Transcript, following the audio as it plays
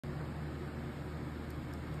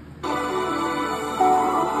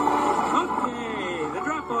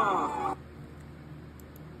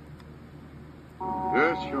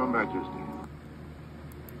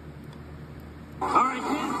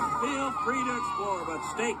free to explore, but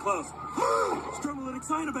stay close. Stromalytic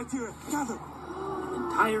cyanobacteria, gather. An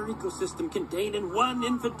entire ecosystem contained in one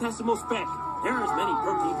infinitesimal speck. There are as many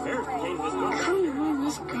protein pairs containing this one. How will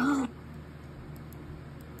this go?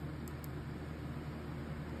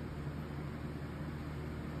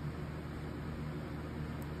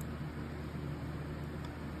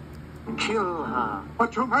 Kill her.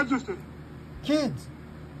 But Your Majesty. Kids,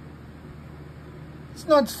 it's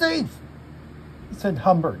not safe, said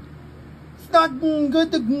Humbert. It's not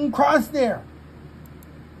good to cross there.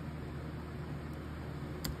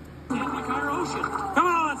 The entire ocean. Come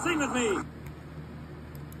on, sing with me.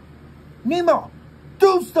 Nemo,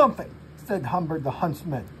 do something, said Humbert the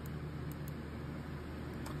Huntsman.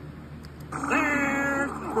 There!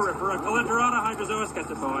 Peripheral Enterata, Hydrozoa,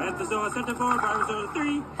 Scestifoa, Anthozoa, Centifoa, Pyrozoa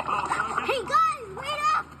 3. Hey guys, wait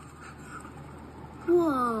up!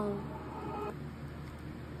 Whoa.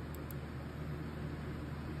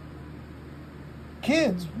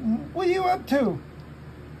 Kids, what are you up to?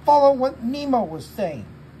 Follow what Nemo was saying.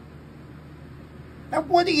 Now,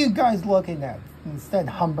 what are you guys looking at? Said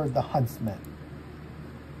Humbert the Huntsman.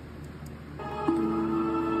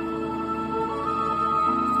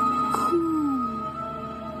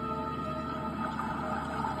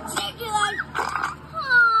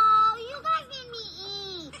 Oh, you guys made me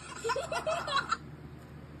eat.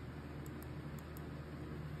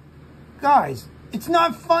 Guys, it's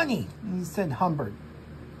not funny, said Humbert.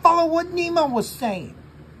 Follow what Nemo was saying,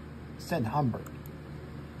 said Humbert.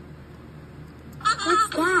 What's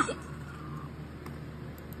that?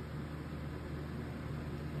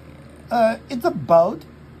 It's a boat.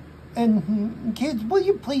 And kids, will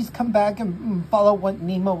you please come back and follow what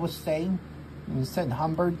Nemo was saying, said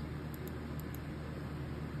Humbert.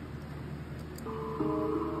 I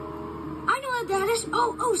know what that is.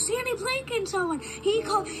 Oh, Sandy Plankton someone. He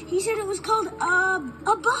said it was called a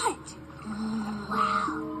butt.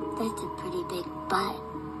 Wow, that's a pretty big butt.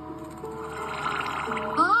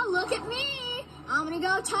 Oh, look at me. I'm gonna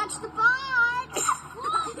go touch the butt.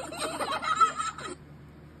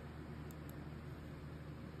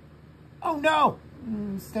 Oh no,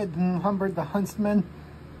 said Humbert the Huntsman.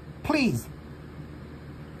 Please,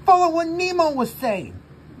 follow what Nemo was saying,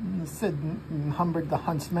 said Humbert the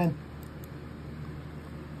Huntsman.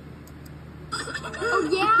 Oh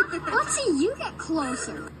yeah? Let's see you get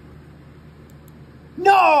closer.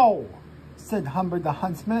 No, said Humbert the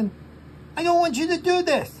Huntsman. I don't want you to do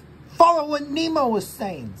this. Follow what Nemo was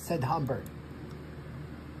saying, said Humbert.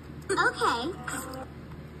 Okay.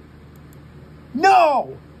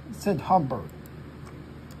 No, said Humbert.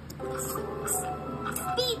 Beat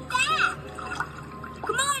that!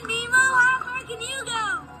 Come on, Nemo, how far can you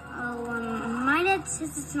go? Oh, my dad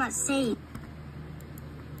says it's not safe.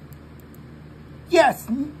 Yes,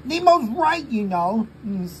 Nemo's right, you know,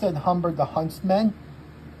 said Humbert the Huntsman.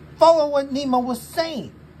 Follow what Nemo was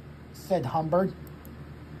saying, said Humbert.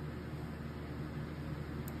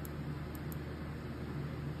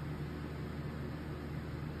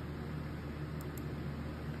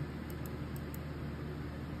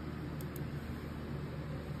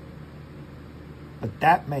 But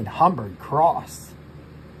that made Humbert cross.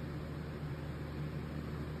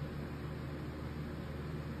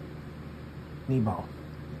 Nemo,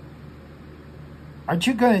 aren't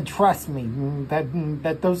you going to trust me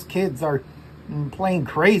that those kids are playing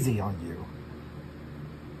crazy on you?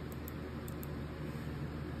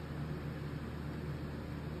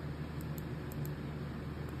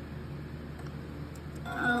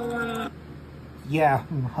 Yeah,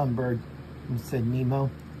 Humbert, said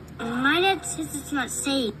Nemo. My dad says it's not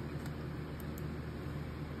safe.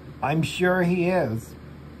 I'm sure he is.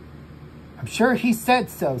 I'm sure he said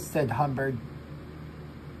so, said Humbert.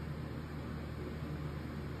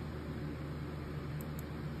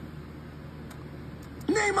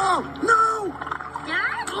 Nemo! No!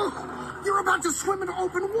 Dad? Oh, you're about to swim in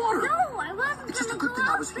open water. No, I wasn't. It's just a good thing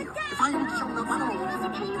I was here. If I hadn't shown up, I don't know. He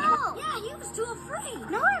wasn't gonna go. Yeah, he was too afraid.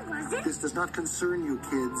 No, I wasn't. This does not concern you,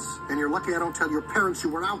 kids. And you're lucky I don't tell your parents you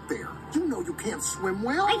were out there. You know you can't swim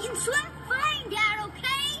well. I can swim fine, Dad,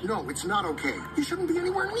 okay? No, it's not okay. You shouldn't be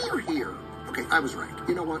anywhere near here. Okay, I was right.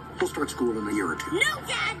 You know what? We'll start school in a year or two. No,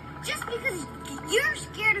 Dad! Just because you're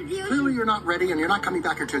scared of the ocean. Clearly you're not ready and you're not coming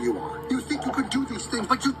back until you are. You think you could do these things,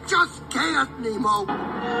 but you just can't, Nemo.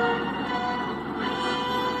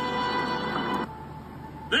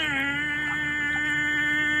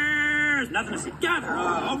 There's nothing to see. Gather,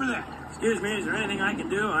 over there. Excuse me, is there anything I can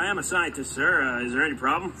do? I am a scientist, sir. Is there any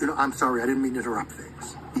problem? You know, I'm sorry. I didn't mean to interrupt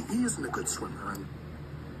things. He isn't a good swimmer.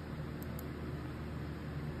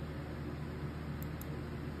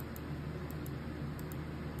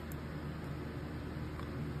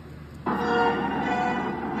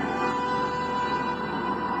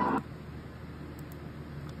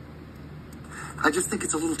 I just think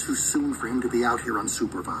it's a little too soon for him to be out here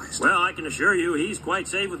unsupervised. Well, I can assure you he's quite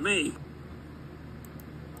safe with me.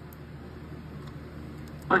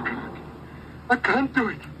 I can't do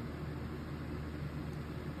it.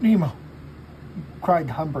 Nemo, cried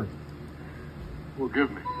Humbert. Forgive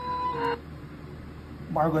me.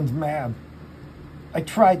 Marlin's mad. I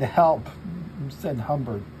tried to help, said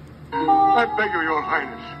Humbert. I beg you, Your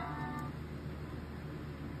Highness.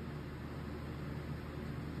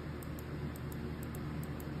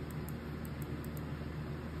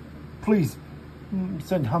 Please,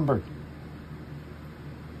 said Humbert.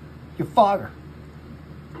 Your father.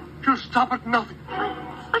 You stop at nothing.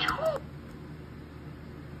 But who?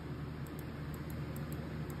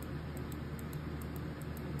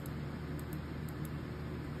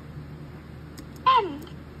 And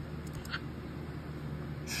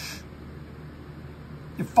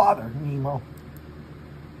Your father, Nemo.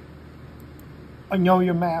 I know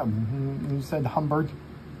you're mad, said Humbert.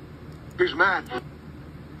 He's mad.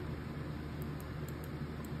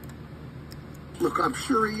 Look, I'm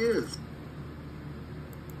sure he is.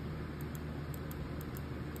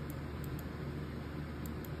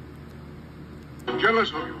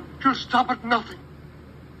 Jealous of you. You stop at nothing.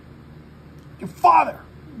 Your father,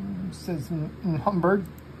 says Humbert.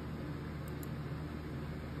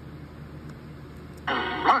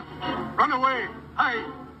 Run! Run away! Hide!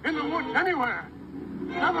 In the woods, anywhere!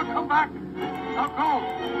 Never come back! Now go!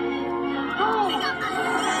 Go!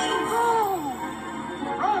 Go!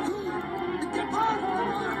 Run!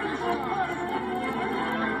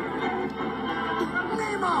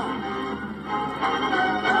 Nemo!